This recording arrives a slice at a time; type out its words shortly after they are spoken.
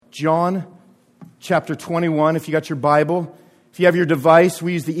John chapter 21, if you got your Bible. If you have your device,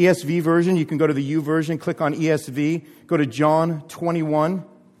 we use the ESV version. You can go to the U version, click on ESV, go to John 21.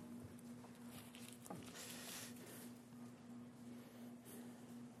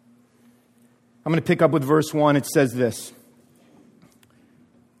 I'm going to pick up with verse 1. It says this.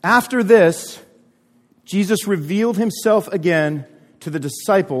 After this, Jesus revealed himself again to the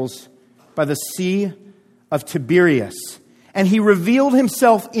disciples by the Sea of Tiberias. And he revealed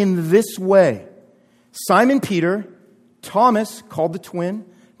himself in this way. Simon Peter, Thomas, called the twin,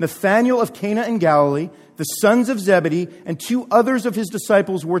 Nathanael of Cana in Galilee, the sons of Zebedee, and 2 others of his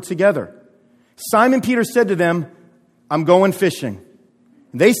disciples were together. Simon Peter said to them, I'm going fishing.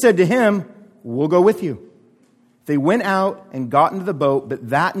 They said to him, we'll go with you. They went out and got into the boat, but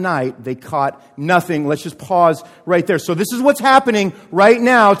that night they caught nothing. Let's just pause right there. So this is what's happening right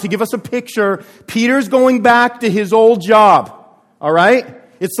now to give us a picture. Peter's going back to his old job. All right?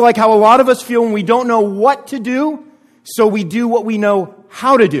 It's like how a lot of us feel when we don't know what to do, so we do what we know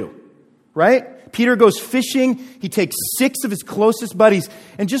how to do. Right? Peter goes fishing. He takes 6 of his closest buddies.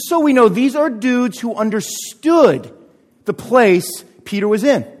 And just so we know, these are dudes who understood the place Peter was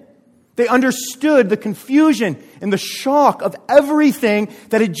in. They understood the confusion and the shock of everything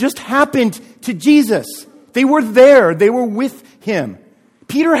that had just happened to Jesus. They were there. They were with him.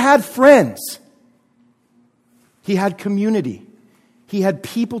 Peter had friends. He had community. He had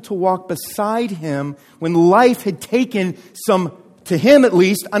people to walk beside him when life had taken some, to him at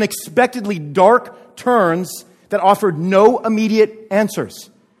least, unexpectedly dark turns that offered no immediate answers.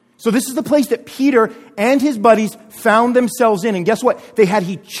 So this is the place that Peter and his buddies found themselves in. And guess what? They had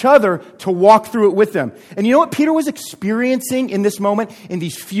each other to walk through it with them. And you know what Peter was experiencing in this moment, in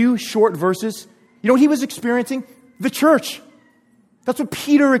these few short verses? You know what he was experiencing? The church. That's what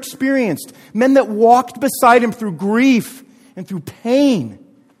Peter experienced. Men that walked beside him through grief and through pain.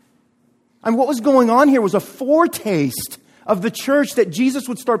 And what was going on here was a foretaste of the church that Jesus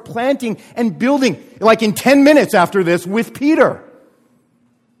would start planting and building, like in 10 minutes after this, with Peter.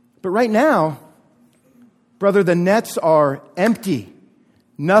 But right now, brother, the nets are empty.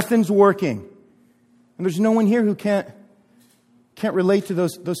 Nothing's working. And there's no one here who can't relate to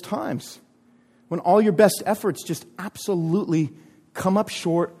those times when all your best efforts just absolutely come up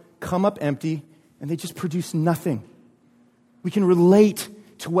short, come up empty, and they just produce nothing. We can relate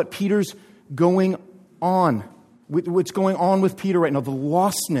to what Peter's going on, what's going on with Peter right now, the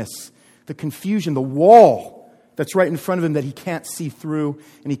lostness, the confusion, the wall that's right in front of him that he can't see through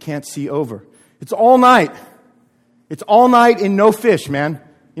and he can't see over. It's all night. It's all night and no fish, man.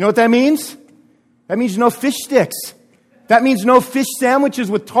 You know what that means? That means no fish sticks. That means no fish sandwiches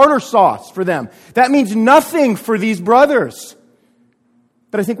with tartar sauce for them. That means nothing for these brothers.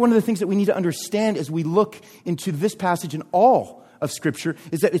 But I think one of the things that we need to understand as we look into this passage and all of Scripture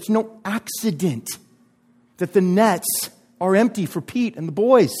is that it's no accident that the nets are empty for Pete and the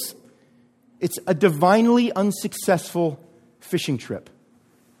boys. It's a divinely unsuccessful fishing trip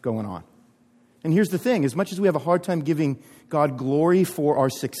going on. And here's the thing. As much as we have a hard time giving God glory for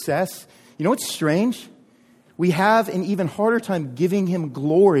our success, you know what's strange? We have an even harder time giving him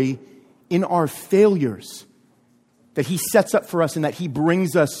glory in our failures that he sets up for us and that he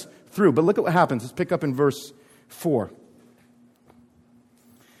brings us through. But look at what happens. Let's pick up in verse 4.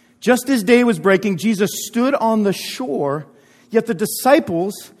 Just as day was breaking, Jesus stood on the shore, yet the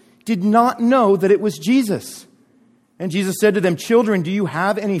disciples did not know that it was Jesus. And Jesus said to them, children, do you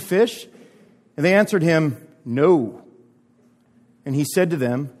have any fish? And they answered him, no. And he said to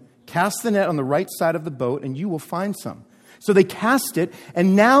them, cast the net on the right side of the boat and you will find some. So they cast it,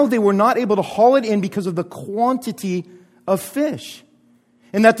 and now they were not able to haul it in because of the quantity of fish.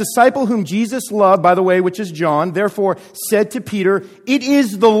 And that disciple whom Jesus loved, by the way, which is John, therefore said to Peter, it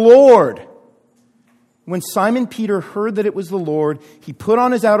is the Lord. When Simon Peter heard that it was the Lord, he put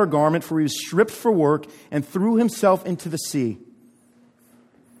on his outer garment, for he was stripped for work, and threw himself into the sea.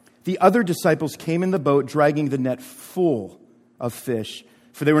 The other disciples came in the boat, dragging the net full of fish,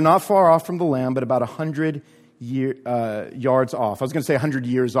 for they were not far off from the land, but about 100 yards off. I was going to say 100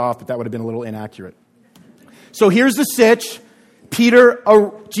 years off, but that would have been a little inaccurate. So here's the sitch.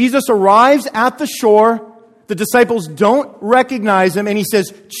 Jesus arrives at the shore. The disciples don't recognize him, and he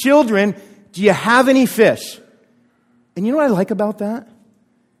says, children, do you have any fish? And you know what I like about that?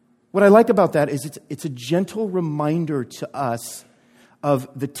 What I like about that is it's a gentle reminder to us of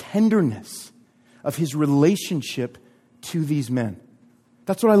the tenderness of his relationship to these men.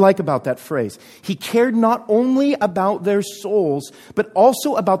 That's what I like about that phrase. He cared not only about their souls, but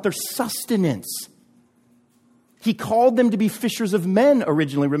also about their sustenance. He called them to be fishers of men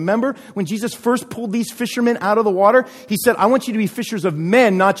originally. Remember when Jesus first pulled these fishermen out of the water? He said, I want you to be fishers of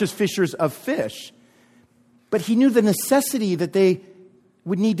men, not just fishers of fish. But he knew the necessity that they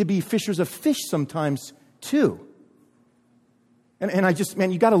would need to be fishers of fish sometimes too. And I just,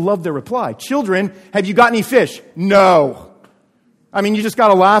 man, you got to love their reply. Children, have you got any fish? No. I mean, you just got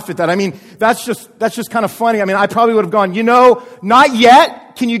to laugh at that. I mean, that's just kind of funny. I mean, I probably would have gone, not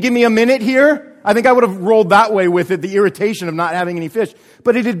yet. Can you give me a minute here? I think I would have rolled that way with it, the irritation of not having any fish.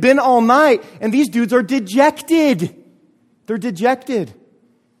 But it had been all night, and these dudes are dejected. They're dejected.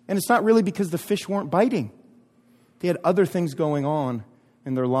 And it's not really because the fish weren't biting. They had other things going on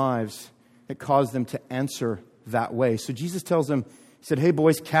in their lives that caused them to answer that way. So Jesus tells them, he said, hey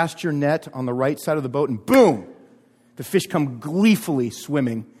boys, cast your net on the right side of the boat, and boom, the fish come gleefully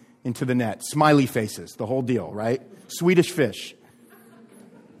swimming into the net. Smiley faces, the whole deal, right? Swedish fish.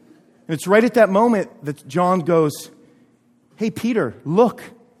 And it's right at that moment that John goes, hey, Peter, look.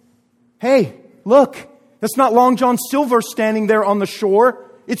 Hey, look. That's not Long John Silver standing there on the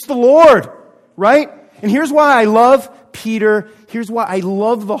shore. It's the Lord, right? And here's why I love Peter. Here's why I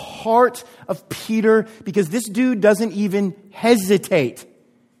love the heart of Peter, because this dude doesn't even hesitate.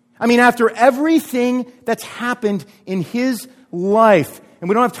 I mean, after everything that's happened in his life, and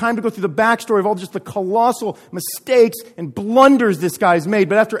we don't have time to go through the backstory of all just the colossal mistakes and blunders this guy's made.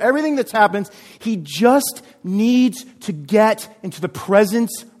 But after everything that's happened, he just needs to get into the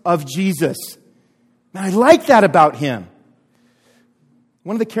presence of Jesus. And I like that about him.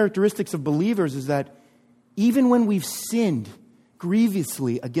 One of the characteristics of believers is that even when we've sinned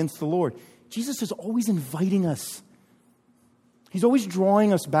grievously against the Lord, Jesus is always inviting us. He's always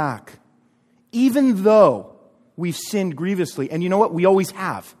drawing us back. Even though we've sinned grievously. And you know what? We always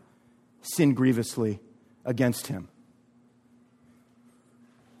have sinned grievously against him.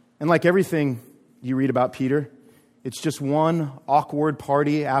 And like everything you read about Peter, it's just one awkward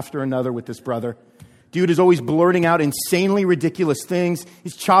party after another with this brother. Dude is always blurting out insanely ridiculous things.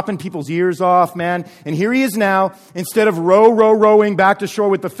 He's chopping people's ears off, man. And here he is now. Instead of rowing back to shore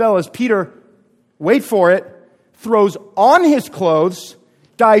with the fellas, Peter, wait for it, throws on his clothes,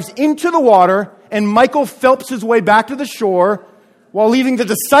 dives into the water, and Michael Phelps his way back to the shore while leaving the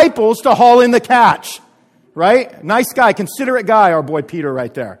disciples to haul in the catch. Right? Nice guy, considerate guy, our boy Peter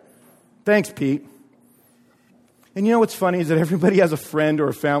right there. Thanks, Pete. And you know what's funny is that everybody has a friend or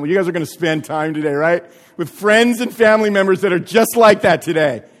a family. You guys are going to spend time today, right? With friends and family members that are just like that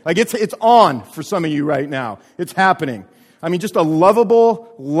today. Like it's on for some of you right now. It's happening. I mean, just a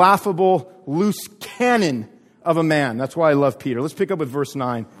lovable, laughable, loose cannon of a man. That's why I love Peter. Let's pick up with verse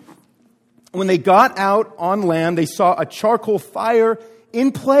 9. When they got out on land, they saw a charcoal fire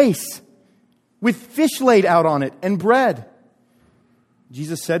in place with fish laid out on it and bread.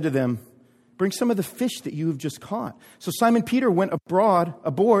 Jesus said to them, bring some of the fish that you have just caught. So Simon Peter went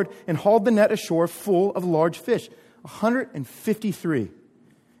aboard and hauled the net ashore full of large fish, 153.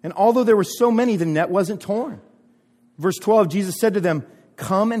 And although there were so many, the net wasn't torn. Verse 12, Jesus said to them,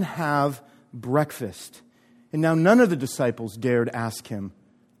 come and have breakfast. And now none of the disciples dared ask him,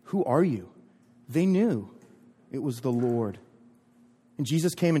 who are you? They knew it was the Lord. And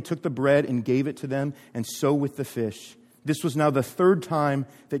Jesus came and took the bread and gave it to them, and so with the fish. This was now the third time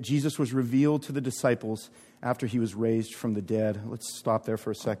that Jesus was revealed to the disciples after he was raised from the dead. Let's stop there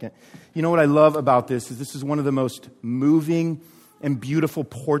for a second. You know what I love about this is one of the most moving and beautiful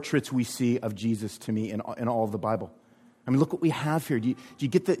portraits we see of Jesus to me in all of the Bible. I mean, look what we have here. Do you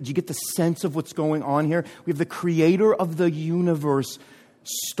get the sense of what's going on here? We have the creator of the universe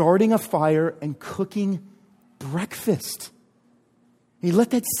starting a fire and cooking breakfast. Can you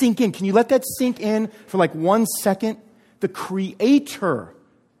let that sink in? Can you let that sink in for like 1 second? The creator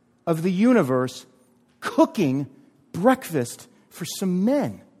of the universe cooking breakfast for some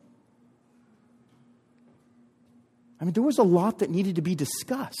men. I mean, there was a lot that needed to be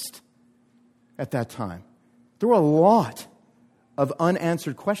discussed at that time. There were a lot of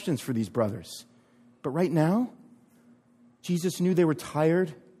unanswered questions for these brothers. But right now, Jesus knew they were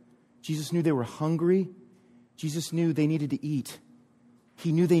tired. Jesus knew they were hungry. Jesus knew they needed to eat.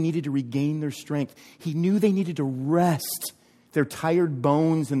 He knew they needed to regain their strength. He knew they needed to rest their tired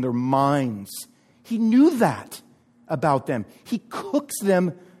bones and their minds. He knew that about them. He cooks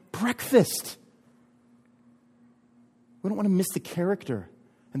them breakfast. We don't want to miss the character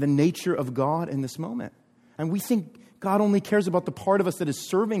and the nature of God in this moment. And we think God only cares about the part of us that is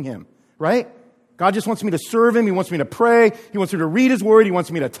serving him, right? God just wants me to serve him. He wants me to pray. He wants me to read his word. He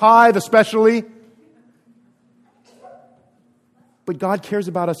wants me to tithe especially. But God cares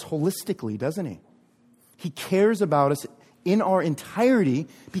about us holistically, doesn't he? He cares about us in our entirety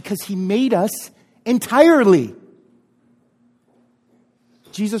because he made us entirely.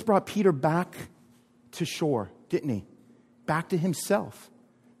 Jesus brought Peter back to shore, didn't he? Back to himself.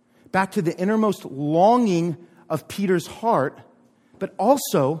 Back to the innermost longing of Peter's heart, but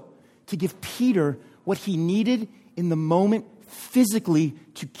also to give Peter what he needed in the moment physically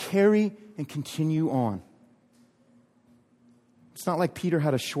to carry and continue on. It's not like Peter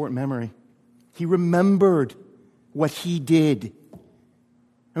had a short memory. He remembered what he did.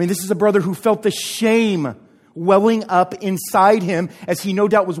 I mean, this is a brother who felt the shame welling up inside him as he no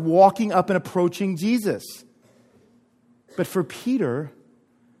doubt was walking up and approaching Jesus. But for Peter,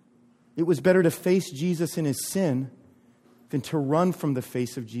 it was better to face Jesus in his sin than to run from the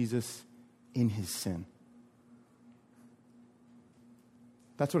face of Jesus in his sin.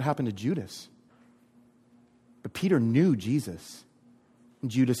 That's what happened to Judas. But Peter knew Jesus,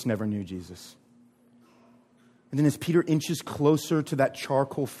 and Judas never knew Jesus. And then as Peter inches closer to that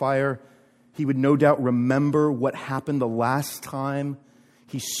charcoal fire, he would no doubt remember what happened the last time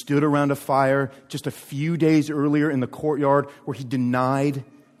he stood around a fire just a few days earlier in the courtyard where he denied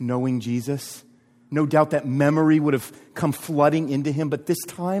knowing Jesus. No doubt that memory would have come flooding into him, but this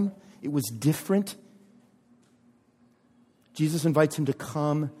time it was different. Jesus invites him to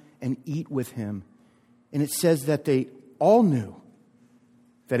come and eat with him. And it says that they all knew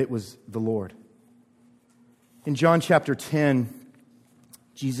that it was the Lord. In John chapter 10,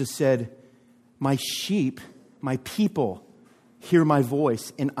 Jesus said, "My sheep, my people, hear my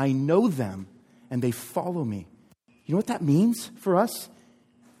voice, and I know them, and they follow me." You know what that means for us?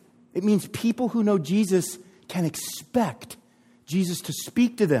 It means people who know Jesus can expect Jesus to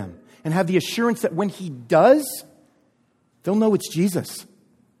speak to them and have the assurance that when he does, they'll know it's Jesus.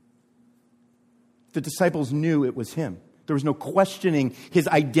 The disciples knew it was him. There was no questioning his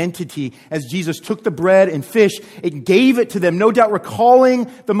identity as Jesus took the bread and fish and gave it to them, no doubt recalling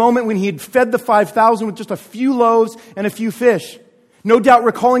the moment when he had fed the 5,000 with just a few loaves and a few fish. No doubt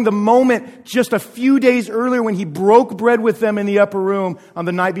recalling the moment just a few days earlier when he broke bread with them in the upper room on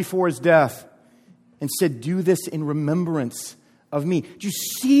the night before his death and said, "Do this in remembrance of me." Do you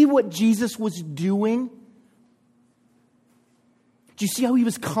see what Jesus was doing? Do you see how he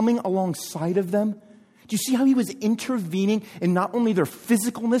was coming alongside of them? Do you see how he was intervening in not only their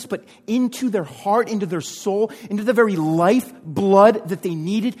physicalness, but into their heart, into their soul, into the very life blood that they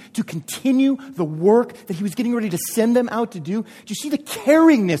needed to continue the work that he was getting ready to send them out to do? Do you see the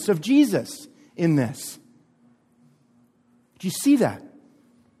caringness of Jesus in this? Do you see that?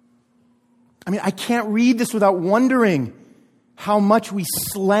 I mean, I can't read this without wondering how much we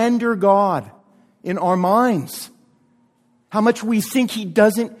slander God in our minds. How much we think he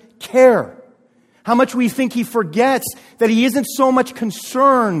doesn't care. How much we think he forgets that he isn't so much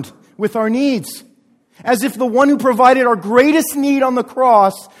concerned with our needs. As if the one who provided our greatest need on the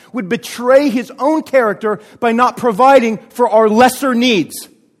cross would betray his own character by not providing for our lesser needs.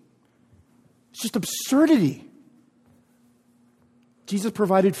 It's just absurdity. Jesus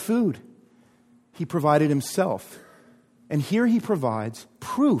provided food. He provided himself. And here he provides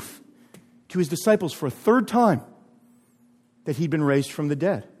proof to his disciples for a third time that he'd been raised from the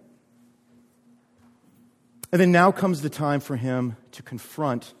dead. And then now comes the time for him to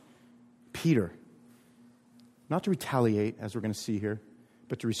confront Peter. Not to retaliate, as we're going to see here,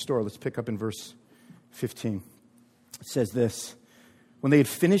 but to restore. Let's pick up in verse 15. It says this: "When they had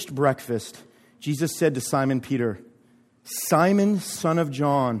finished breakfast, Jesus said to Simon Peter, 'Simon, son of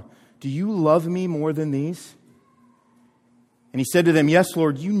John, do you love me more than these?' And he said to them, 'Yes,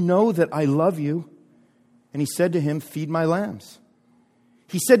 Lord, you know that I love you.' And he said to him, 'Feed my lambs.'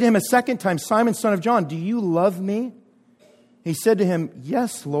 He said to him a second time, 'Simon, son of John, do you love me?' He said to him,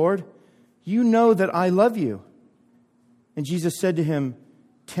 'Yes, Lord, you know that I love you.' And Jesus said to him,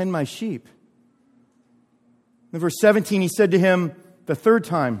 'Tend my sheep.' In verse 17, he said to him the third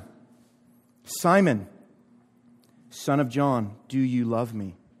time, 'Simon, son of John, do you love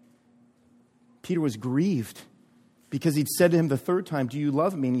me?' Peter was grieved because he'd said to him the third time, 'Do you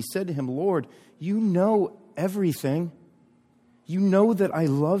love me?' And he said to him, 'Lord, you know everything. You know that I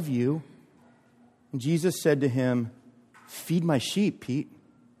love you.' And Jesus said to him, 'Feed my sheep, Pete.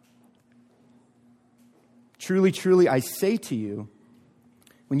 Truly, truly, I say to you,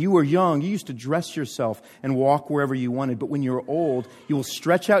 when you were young, you used to dress yourself and walk wherever you wanted. But when you're old, you will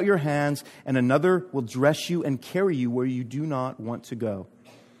stretch out your hands, and another will dress you and carry you where you do not want to go.'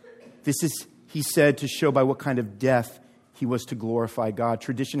 This is, he said, to show by what kind of death he was to glorify God."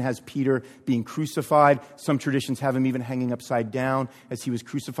 Tradition has Peter being crucified. Some traditions have him even hanging upside down as he was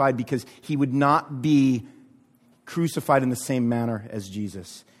crucified, because he would not be crucified in the same manner as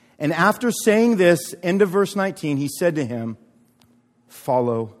Jesus. And after saying this, end of verse 19, he said to him,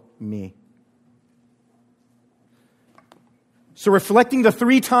 "Follow me." So reflecting the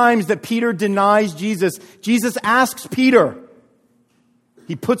 3 times that Peter denies Jesus, Jesus asks Peter,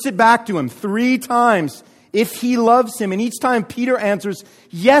 he puts it back to him 3 times, if he loves him. And each time Peter answers,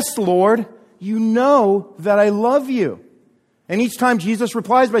 yes, Lord, you know that I love you. And each time Jesus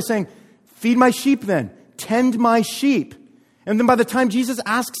replies by saying, feed my sheep then, tend my sheep. And then by the time Jesus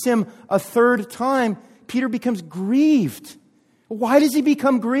asks him a 3rd time, Peter becomes grieved. Why does he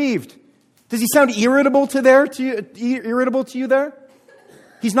become grieved? Does he sound irritable to you there?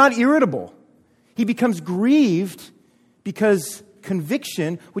 He's not irritable. He becomes grieved because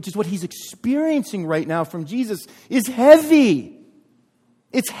conviction, which is what he's experiencing right now from Jesus, is heavy.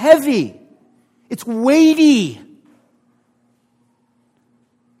 It's heavy. It's weighty.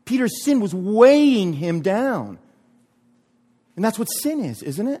 Peter's sin was weighing him down. And that's what sin is,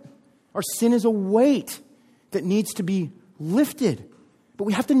 isn't it? Our sin is a weight that needs to be lifted. But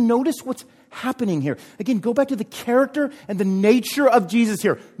we have to notice what's happening here. Again, go back to the character and the nature of Jesus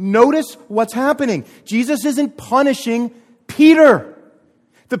here. Notice what's happening. Jesus isn't punishing Peter.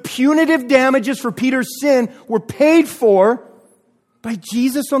 The punitive damages for Peter's sin were paid for by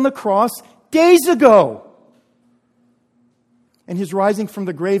Jesus on the cross days ago. And his rising from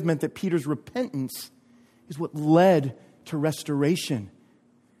the grave meant that Peter's repentance is what led to restoration.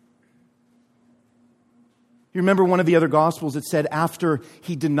 You remember one of the other Gospels, it said after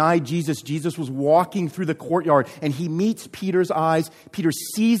he denied Jesus, Jesus was walking through the courtyard and he meets Peter's eyes. Peter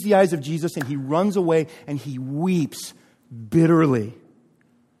sees the eyes of Jesus and he runs away and he weeps bitterly.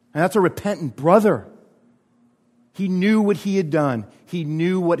 And that's a repentant brother. He knew what he had done. He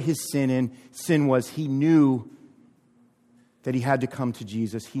knew what his sin was. He knew that he had to come to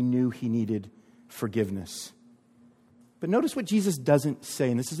Jesus. He knew he needed forgiveness. But notice what Jesus doesn't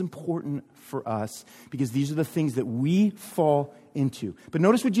say, and this is important for us because these are the things that we fall into. But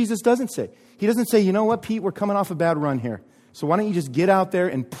notice what Jesus doesn't say. He doesn't say, you know what, Pete, we're coming off a bad run here. So why don't you just get out there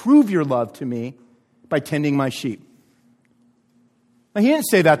and prove your love to me by tending my sheep? Now, he didn't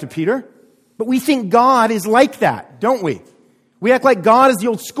say that to Peter, but we think God is like that, don't we? We act like God is the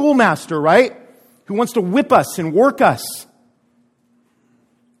old schoolmaster, right? Who wants to whip us and work us.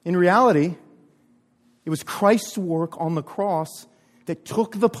 In reality, it was Christ's work on the cross that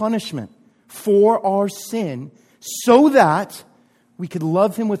took the punishment for our sin so that we could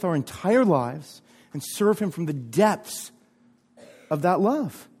love him with our entire lives and serve him from the depths of that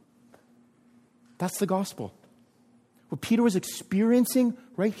love. That's the gospel. What Peter was experiencing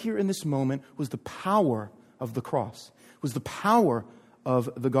right here in this moment was the power of the cross, was the power of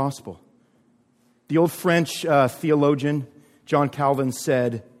the gospel. The old French theologian John Calvin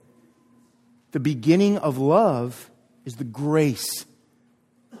said, the beginning of love is the grace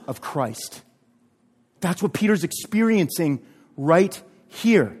of Christ. That's what Peter's experiencing right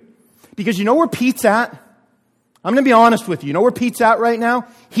here. Because you know where Pete's at? I'm going to be honest with you. You know where Pete's at right now?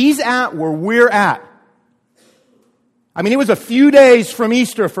 He's at where we're at. I mean, it was a few days from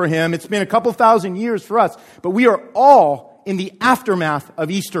Easter for him. It's been a couple thousand years for us. But we are all in the aftermath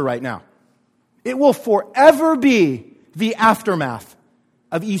of Easter right now. It will forever be the aftermath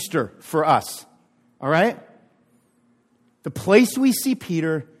of Easter for us. All right? The place we see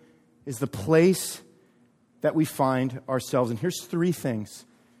Peter is the place that we find ourselves. And here's 3 things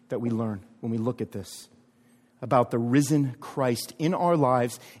that we learn when we look at this about the risen Christ in our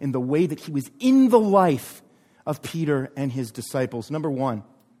lives in the way that he was in the life of Peter and his disciples. Number 1,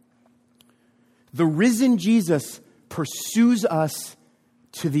 the risen Jesus pursues us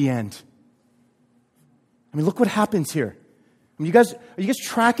to the end. I mean, look what happens here. I mean, are you guys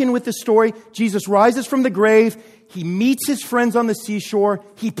tracking with the story? Jesus rises from the grave. He meets his friends on the seashore.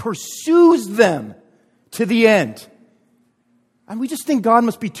 He pursues them to the end. And we just think God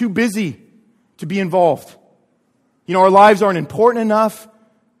must be too busy to be involved. You know, our lives aren't important enough.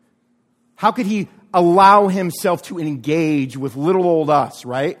 How could he allow himself to engage with little old us,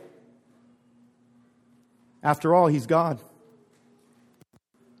 right? After all, he's God.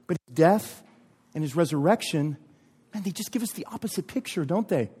 But his death and his resurrection, man, they just give us the opposite picture, don't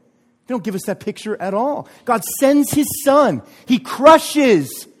they? They don't give us that picture at all. God sends his son. He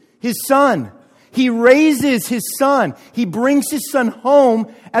crushes his son. He raises his son. He brings his son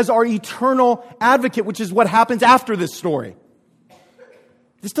home as our eternal advocate, which is what happens after this story.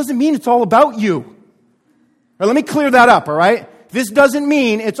 This doesn't mean it's all about you. Or let me clear that up, all right? This doesn't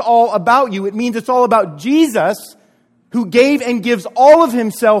mean it's all about you. It means it's all about Jesus, who gave and gives all of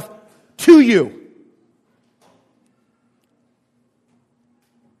himself to you.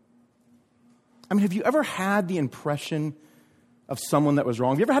 I mean, have you ever had the impression of someone that was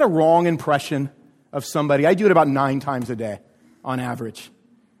wrong? Have you ever had a wrong impression of somebody? I do it about 9 times a day on average.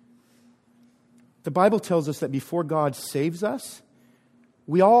 The Bible tells us that before God saves us,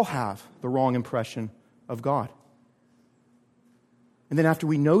 we all have the wrong impression of God. And then after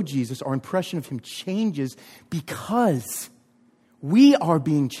we know Jesus, our impression of him changes because we are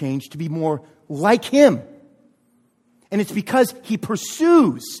being changed to be more like him. And it's because he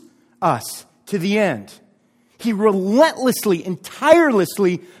pursues us to the end. He relentlessly and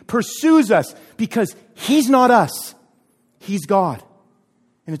tirelessly pursues us because he's not us. He's God.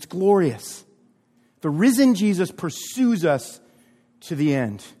 And it's glorious. The risen Jesus pursues us to the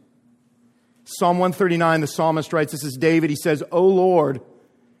end. Psalm 139, the psalmist writes, this is David, he says, O Lord,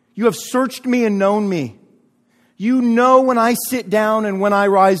 you have searched me and known me. You know when I sit down and when I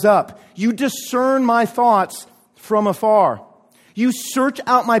rise up. You discern my thoughts from afar. You search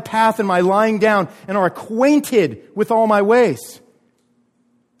out my path and my lying down and are acquainted with all my ways.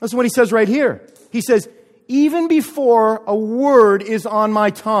 That's what he says right here. He says, even before a word is on my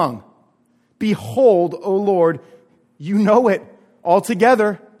tongue, behold, O Lord, you know it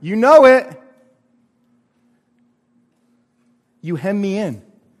altogether. You know it. You hem me in,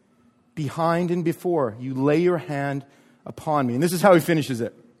 behind and before. You lay your hand upon me. And this is how he finishes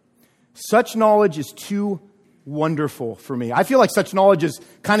it. Such knowledge is too wonderful for me. I feel like such knowledge is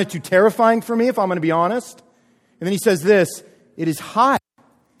kind of too terrifying for me, if I'm going to be honest. And then he says this, it is high.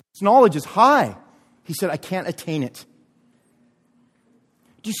 This knowledge is high. He said, I can't attain it.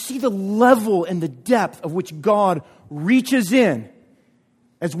 Do you see the level and the depth of which God reaches in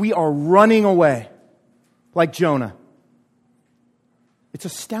as we are running away like Jonah? It's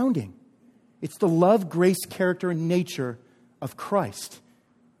astounding. It's the love, grace, character, and nature of Christ.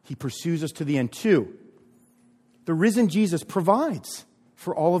 He pursues us to the end. 2, the risen Jesus provides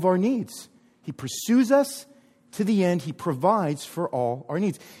for all of our needs. He pursues us to the end. He provides for all our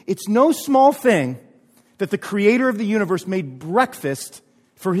needs. It's no small thing that the creator of the universe made breakfast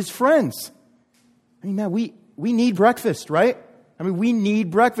for his friends. I mean, man, we need breakfast, right? I mean, we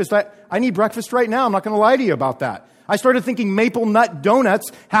need breakfast. I need breakfast right now. I'm not going to lie to you about that. I started thinking maple nut donuts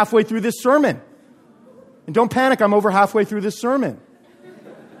halfway through this sermon. And don't panic, I'm over halfway through this sermon.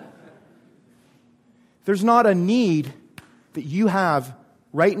 There's not a need that you have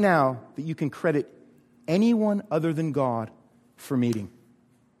right now that you can credit anyone other than God for meeting.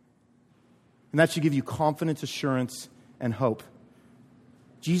 And that should give you confidence, assurance, and hope.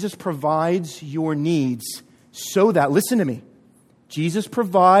 Jesus provides your needs so that, listen to me, Jesus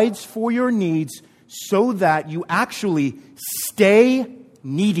provides for your needs so that you actually stay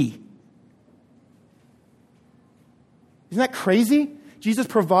needy. Isn't that crazy? Jesus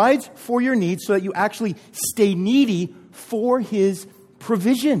provides for your needs so that you actually stay needy for his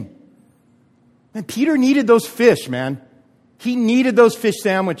provision. And Peter needed those fish, man. He needed those fish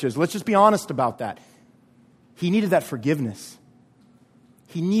sandwiches. Let's just be honest about that. He needed that forgiveness.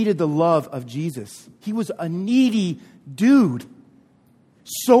 He needed the love of Jesus. He was a needy dude.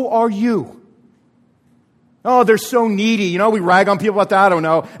 So are you. Oh, they're so needy. You know, we rag on people about that. I don't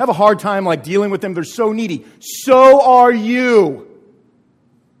know. I have a hard time like dealing with them. They're so needy. So are you.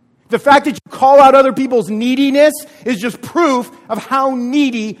 The fact that you call out other people's neediness is just proof of how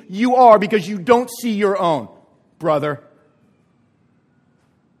needy you are because you don't see your own, brother.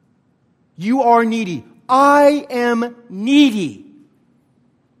 You are needy. I am needy.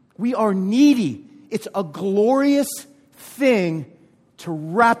 We are needy. It's a glorious thing to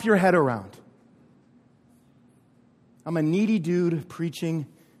wrap your head around. I'm a needy dude preaching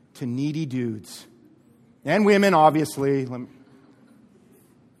to needy dudes. And women, obviously. When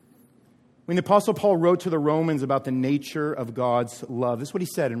the Apostle Paul wrote to the Romans about the nature of God's love, this is what he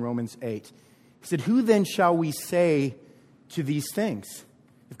said in Romans 8. He said, who then shall we say to these things?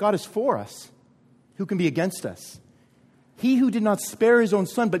 If God is for us, who can be against us? He who did not spare his own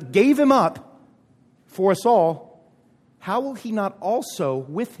son, but gave him up for us all, how will he not also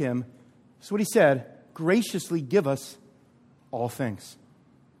with him, this is what he said, graciously give us all things?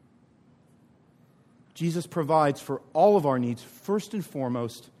 Jesus provides for all of our needs, first and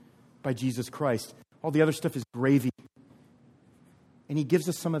foremost, by Jesus Christ. All the other stuff is gravy. And he gives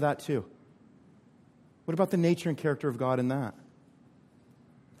us some of that too. What about the nature and character of God in that?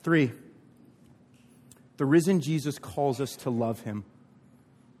 3, the risen Jesus calls us to love him.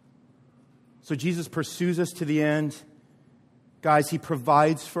 So Jesus pursues us to the end. Guys, he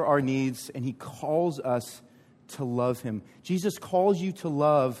provides for our needs and he calls us to love him. Jesus calls you to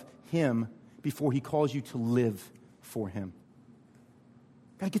love him before he calls you to live for him.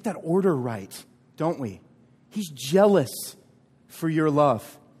 Got to get that order right, don't we? He's jealous for your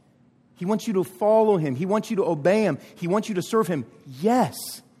love. He wants you to follow him. He wants you to obey him. He wants you to serve him. Yes,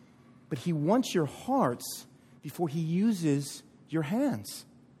 but he wants your hearts before he uses your hands.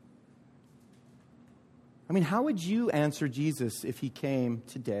 I mean, how would you answer Jesus if he came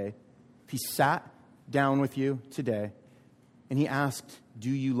today, if he sat down with you today, and he asked, do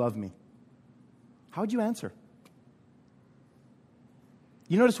you love me? How would you answer?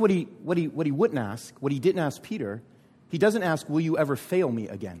 You notice what he wouldn't ask, what he didn't ask Peter. He doesn't ask, will you ever fail me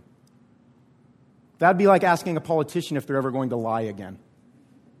again? That'd be like asking a politician if they're ever going to lie again.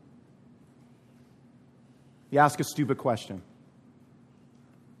 You ask a stupid question.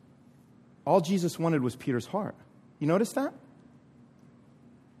 All Jesus wanted was Peter's heart. You notice that?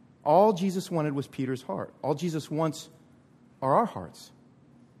 All Jesus wanted was Peter's heart. All Jesus wants are our hearts.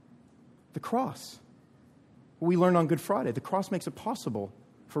 The cross. What we learned on Good Friday. The cross makes it possible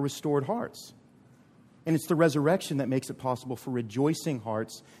for restored hearts. And it's the resurrection that makes it possible for rejoicing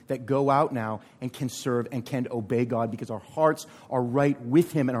hearts that go out now and can serve and can obey God because our hearts are right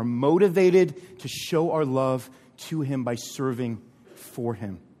with him and are motivated to show our love to him by serving for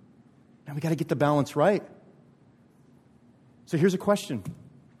him. Now we got to get the balance right. So here's a question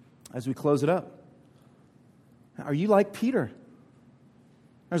as we close it up. Are you like Peter?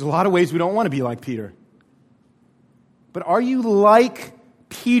 There's a lot of ways we don't want to be like Peter. But are you like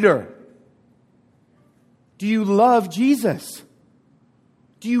Peter? Do you love Jesus?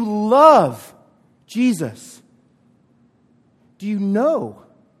 Do you love Jesus? Do you know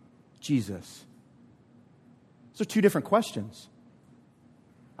Jesus? Those are two different questions.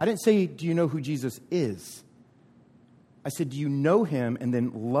 I didn't say, do you know who Jesus is? I said, do you know him and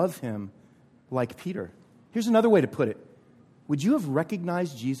then love him like Peter? Here's another way to put it. Would you have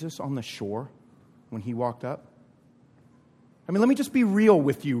recognized Jesus on the shore when he walked up? I mean, let me just be real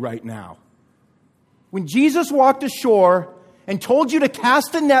with you right now. When Jesus walked ashore and told you to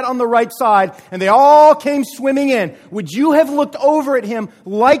cast a net on the right side and they all came swimming in, would you have looked over at him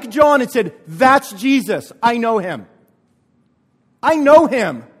like John and said, that's Jesus, I know him. I know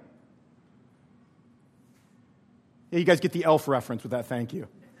him. Yeah, you guys get the elf reference with that, thank you.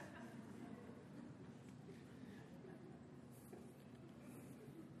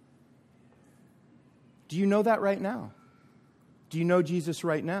 Do you know that right now? Do you know Jesus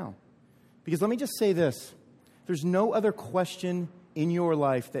right now? Because let me just say this. There's no other question in your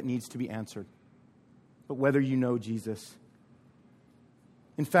life that needs to be answered but whether you know Jesus.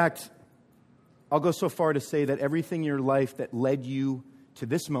 In fact, I'll go so far to say that everything in your life that led you to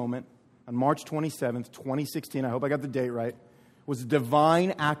this moment on March 27th, 2016, I hope I got the date right, was a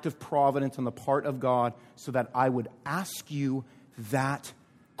divine act of providence on the part of God so that I would ask you that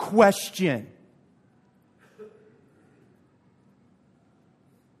question.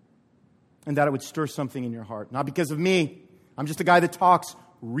 And that it would stir something in your heart. Not because of me. I'm just a guy that talks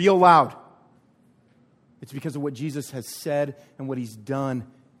real loud. It's because of what Jesus has said and what he's done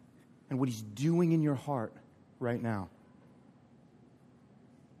and what he's doing in your heart right now.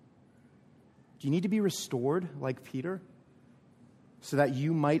 Do you need to be restored like Peter so that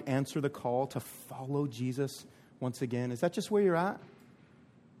you might answer the call to follow Jesus once again? Is that just where you're at?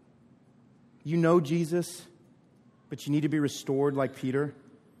 You know Jesus, but you need to be restored like Peter?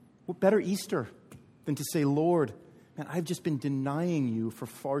 What better Easter than to say, Lord, man, I've just been denying you for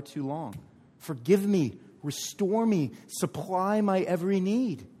far too long. Forgive me, restore me, supply my every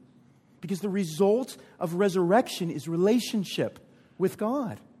need. Because the result of resurrection is relationship with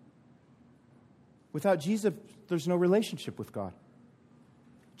God. Without Jesus, there's no relationship with God.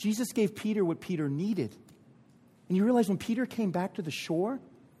 Jesus gave Peter what Peter needed. And you realize when Peter came back to the shore,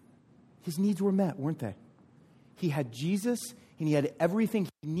 his needs were met, weren't they? He had Jesus and he had everything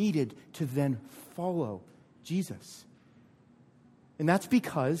he needed to then follow Jesus. And that's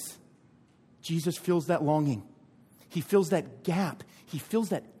because Jesus feels that longing. He feels that gap. He feels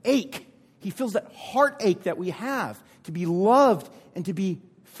that ache. He feels that heartache that we have to be loved and to be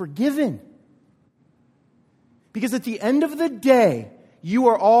forgiven. Because at the end of the day, you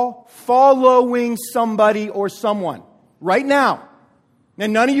are all following somebody or someone right now.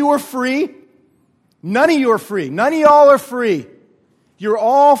 And none of you are free. None of you are free. None of y'all are free. You're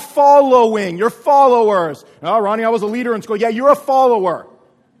all following. You're followers. Oh, Ronnie, I was a leader in school. Yeah, you're a follower.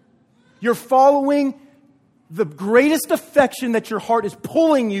 You're following the greatest affection that your heart is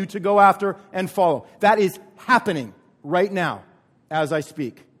pulling you to go after and follow. That is happening right now as I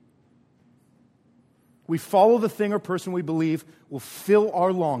speak. We follow the thing or person we believe will fill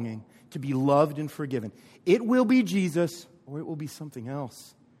our longing to be loved and forgiven. It will be Jesus or it will be something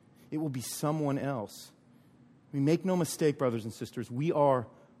else. It will be someone else. We make no mistake, brothers and sisters, we are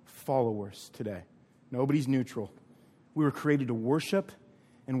followers today. Nobody's neutral. We were created to worship,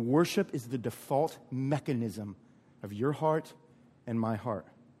 and worship is the default mechanism of your heart and my heart.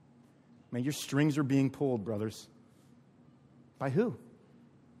 Man, your strings are being pulled, brothers. By who?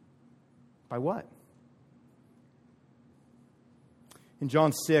 By what? In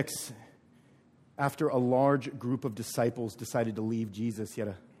John 6, after a large group of disciples decided to leave Jesus, he had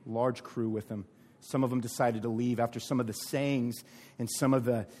a large crew with him. Some of them decided to leave after some of the sayings and some of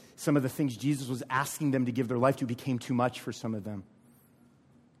the things Jesus was asking them to give their life to became too much for some of them.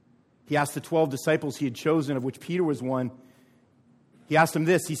 He asked the 12 disciples he had chosen, of which Peter was one, he asked them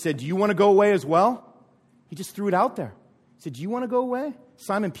this. He said, do you want to go away as well? He just threw it out there. He said, do you want to go away?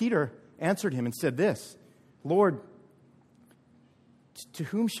 Simon Peter answered him and said this, Lord, to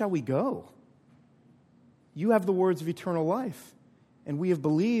whom shall we go? You have the words of eternal life, and we have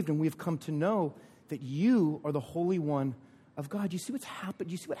believed and we have come to know that you are the Holy One of God. You see what's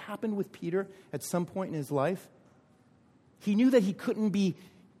happened? You see what happened with Peter at some point in his life? He knew that he couldn't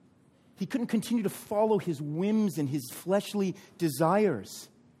continue to follow his whims and his fleshly desires.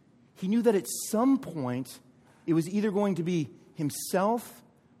 He knew that at some point it was either going to be himself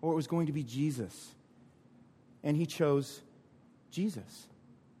or it was going to be Jesus. And he chose Jesus.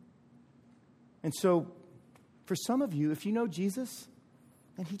 And so, for some of you, if you know Jesus,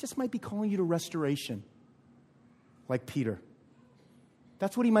 and he just might be calling you to restoration, like Peter.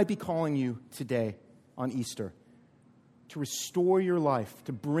 That's what he might be calling you today on Easter. To restore your life,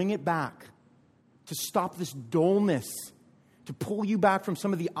 to bring it back, to stop this dullness, to pull you back from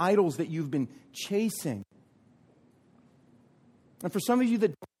some of the idols that you've been chasing. And for some of you that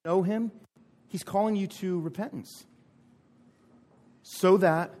don't know him, he's calling you to repentance so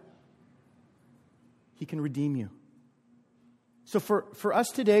that he can redeem you. So for us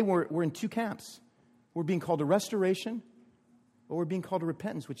today, we're in two camps. We're being called to restoration, or we're being called to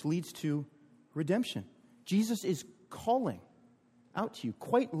repentance, which leads to redemption. Jesus is calling out to you,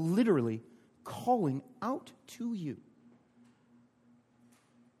 quite literally calling out to you.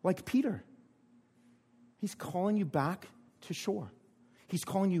 Like Peter, he's calling you back to shore. He's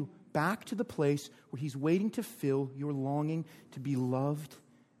calling you back to the place where he's waiting to fill your longing to be loved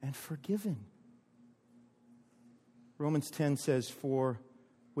and forgiven. Romans 10 says, for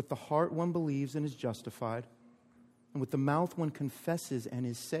with the heart one believes and is justified, and with the mouth one confesses and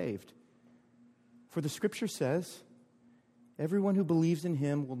is saved. For the scripture says, everyone who believes in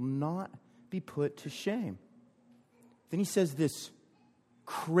him will not be put to shame. Then he says this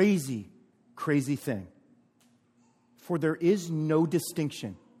crazy, crazy thing. For there is no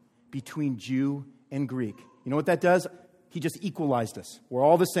distinction between Jew and Greek. You know what that does? He just equalized us. We're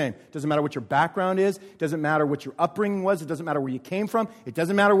all the same. Doesn't matter what your background is. Doesn't matter what your upbringing was. It doesn't matter where you came from. It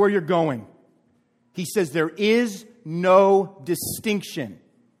doesn't matter where you're going. He says there is no distinction.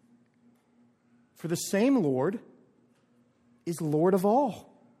 For the same Lord is Lord of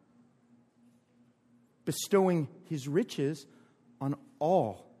all, bestowing his riches on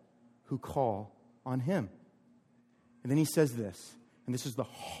all who call on him. And then he says this, and this is the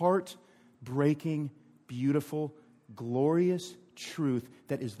heart-breaking, beautiful, glorious truth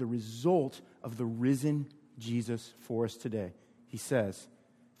that is the result of the risen Jesus for us today. He says,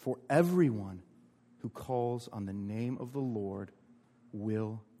 for everyone who calls on the name of the Lord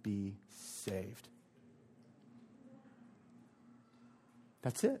will be saved.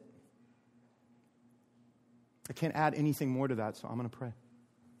 That's it. I can't add anything more to that, so I'm going to pray.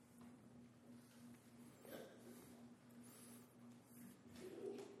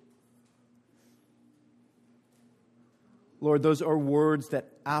 Lord, those are words that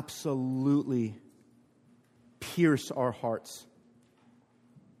absolutely pierce our hearts.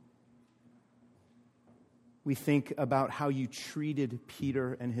 We think about how you treated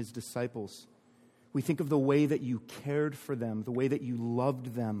Peter and his disciples. We think of the way that you cared for them, the way that you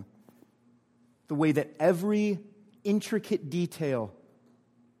loved them, the way that every intricate detail,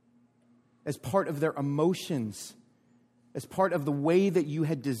 as part of their emotions, as part of the way that you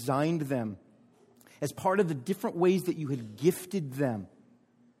had designed them, as part of the different ways that you had gifted them,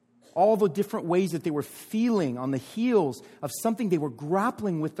 all the different ways that they were feeling on the heels of something they were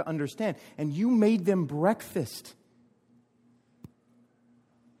grappling with to understand. And you made them breakfast.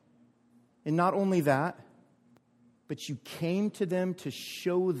 And not only that, but you came to them to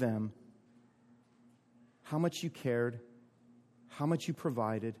show them how much you cared, how much you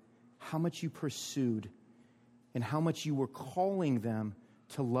provided, how much you pursued, and how much you were calling them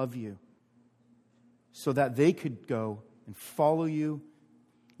to love you, so that they could go and follow you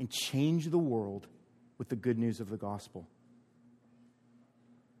and change the world with the good news of the gospel.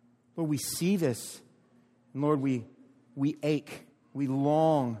 Lord, we see this, and Lord, we ache, we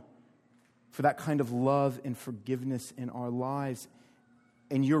long for that kind of love and forgiveness in our lives.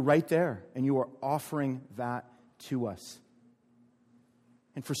 And you're right there, and you are offering that to us.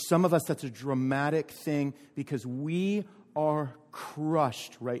 And for some of us, that's a dramatic thing because we are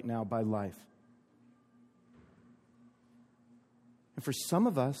crushed right now by life. And for some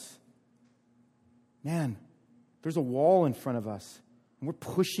of us, man, there's a wall in front of us, and we're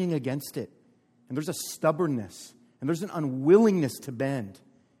pushing against it. And there's a stubbornness, and there's an unwillingness to bend.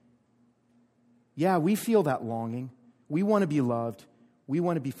 Yeah, we feel that longing. We want to be loved. We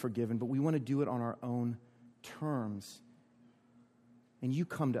want to be forgiven, but we want to do it on our own terms. And you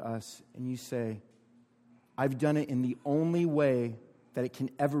come to us and you say, I've done it in the only way that it can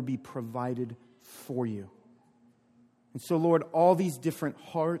ever be provided for you. And so, Lord, all these different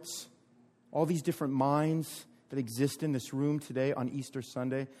hearts, all these different minds that exist in this room today on Easter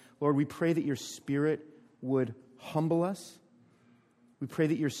Sunday, Lord, we pray that your Spirit would humble us. We pray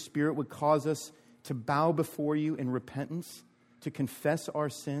that your Spirit would cause us to bow before you in repentance, to confess our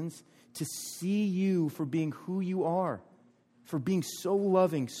sins, to see you for being who you are, for being so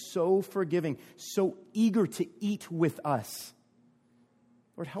loving, so forgiving, so eager to eat with us.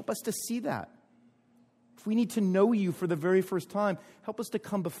 Lord, help us to see that. If we need to know you for the very first time, help us to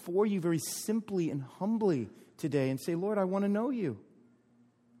come before you very simply and humbly today and say, Lord, I want to know you.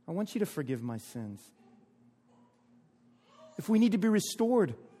 I want you to forgive my sins. If we need to be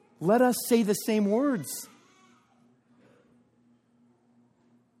restored, let us say the same words.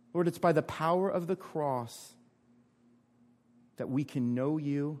 Lord, it's by the power of the cross that we can know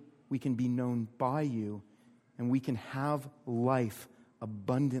you, we can be known by you, and we can have life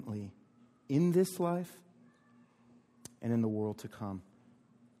abundantly in this life and in the world to come.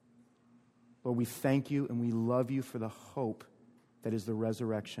 Lord, we thank you and we love you for the hope that is the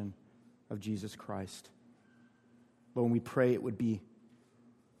resurrection of Jesus Christ. Lord, we pray it would be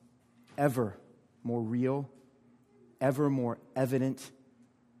ever more real, ever more evident,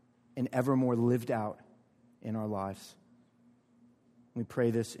 and ever more lived out in our lives. We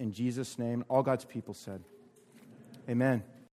pray this in Jesus' name. All God's people said, amen.